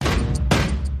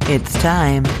It's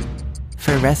time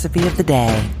for Recipe of the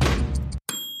Day.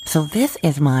 So this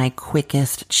is my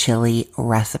quickest chili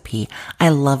recipe. I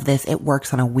love this. It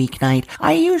works on a weeknight.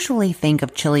 I usually think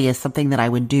of chili as something that I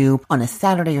would do on a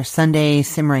Saturday or Sunday,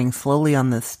 simmering slowly on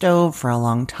the stove for a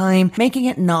long time, making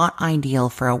it not ideal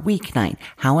for a weeknight.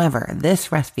 However,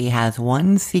 this recipe has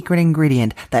one secret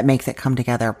ingredient that makes it come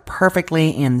together perfectly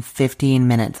in 15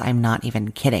 minutes. I'm not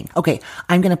even kidding. Okay,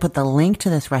 I'm going to put the link to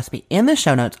this recipe in the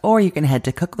show notes, or you can head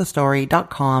to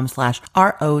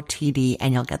cookthestory.com/ROTD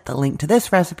and you'll get the link to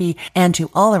this recipe and to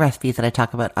all the recipes that I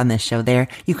talk about on this show there.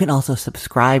 You can also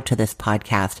subscribe to this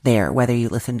podcast there, whether you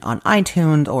listen on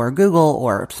iTunes or Google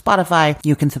or Spotify,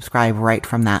 you can subscribe right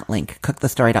from that link,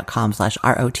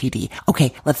 cookthestory.com/ROTD.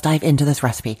 Okay, let's dive into this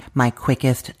recipe. My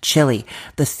quickest chili.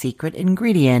 The secret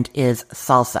ingredient is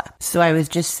salsa. So I was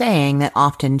just saying that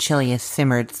often chili is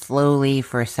simmered slowly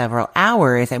for several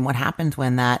hours, and what happens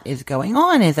when that is going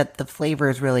on is that the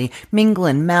flavors really mingle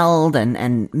and meld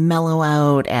and mellow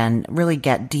out and really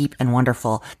get deep and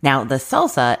wonderful. Now, the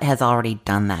salsa has already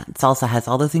done that. Salsa has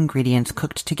all those ingredients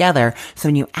cooked together. So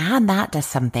when you add that to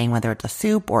something, whether it's a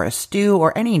soup or a stew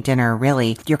or any dinner,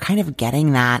 really, you're kind of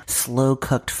getting that slow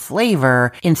cooked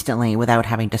flavor instantly without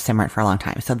having to simmer it for a long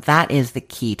time. So that is the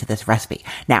key to this recipe.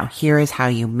 Now, here is how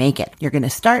you make it. You're going to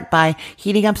start by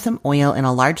heating up some oil in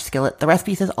a large skillet. The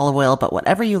recipe says olive oil, but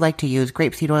whatever you like to use,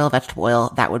 grapeseed oil, vegetable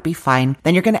oil, that would be fine.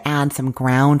 Then you're going to add some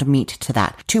ground meat to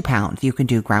that. 2 pounds. You can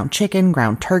do ground chicken,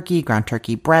 ground turkey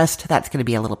breast. That's going to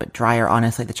be a little bit drier,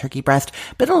 honestly, the turkey breast,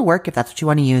 but it'll work if that's what you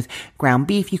want to use. Ground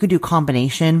beef, you could do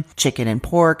combination, chicken and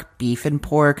pork, beef and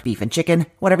chicken,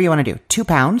 whatever you want to do. 2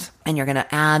 pounds. And you're going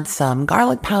to add some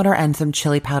garlic powder and some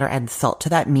chili powder and salt to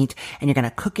that meat. And you're going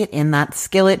to cook it in that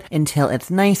skillet until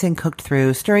it's nice and cooked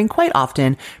through, stirring quite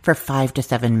often for 5 to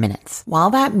 7 minutes. While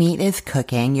that meat is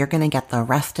cooking, you're going to get the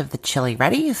rest of the chili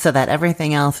ready so that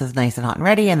everything else is nice and hot and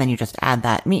ready. And then you just add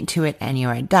that meat to it and you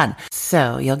are done.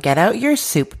 So you'll get out your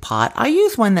soup pot. I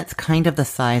use one that's kind of the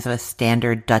size of a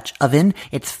standard Dutch oven.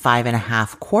 It's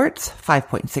 5.5 quarts,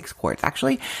 5.6 quarts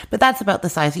actually, but that's about the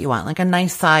size that you want, like a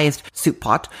nice sized soup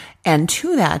pot. And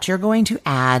to that, you're going to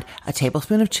add a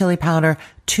tablespoon of chili powder,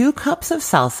 2 cups of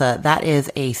salsa. That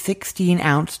is a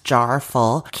 16-ounce jar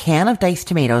full, can of diced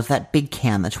tomatoes, that big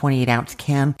can, the 28-ounce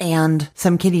can, and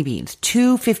some kidney beans,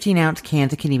 2 15-ounce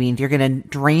cans of kidney beans. You're going to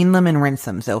drain them and rinse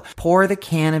them. So pour the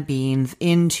can of beans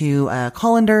into a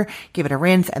colander, give it a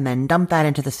rinse, and then dump that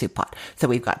into the soup pot. So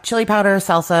we've got chili powder,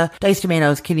 salsa, diced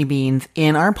tomatoes, kidney beans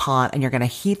in our pot, and you're going to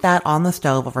heat that on the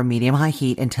stove over medium-high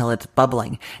heat until it's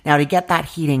bubbling. Now, to get that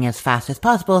heating as fast as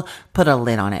possible, put a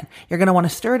lid on it. You're going to want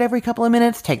to stir it every couple of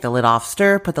minutes, take the lid off,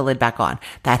 stir, put the lid back on.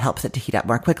 That helps it to heat up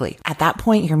more quickly. At that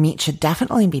point, your meat should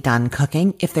definitely be done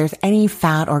cooking. If there's any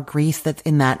fat or grease that's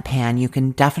in that pan, you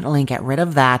can definitely get rid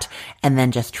of that and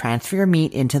then just transfer your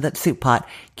meat into that soup pot,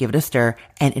 give it a stir,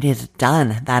 and it is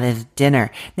done. That is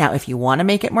dinner. Now, if you want to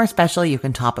make it more special, you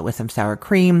can top it with some sour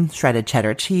cream, shredded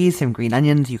cheddar cheese, some green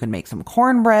onions. You can make some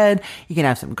cornbread. You can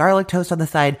have some garlic toast on the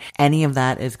side. Any of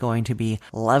that is going to be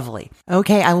lovely.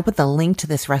 Okay, I will put the link to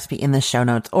this recipe in the show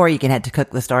notes, or you can head to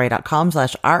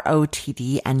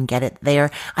cookthestory.com/ROTD and get it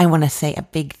there. I want to say a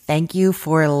big thank you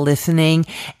for listening,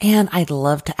 and I'd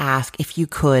love to ask if you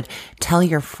could tell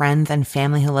your friends and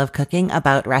family who love cooking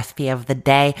about Recipe of the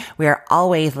Day. We are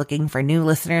always looking for new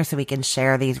listeners so we can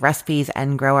share these recipes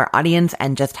and grow our audience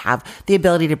and just have the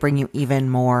ability to bring you even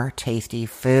more tasty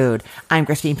food. I'm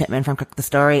Christine Pittman from Cook the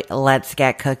Story. Let's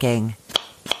get cooking.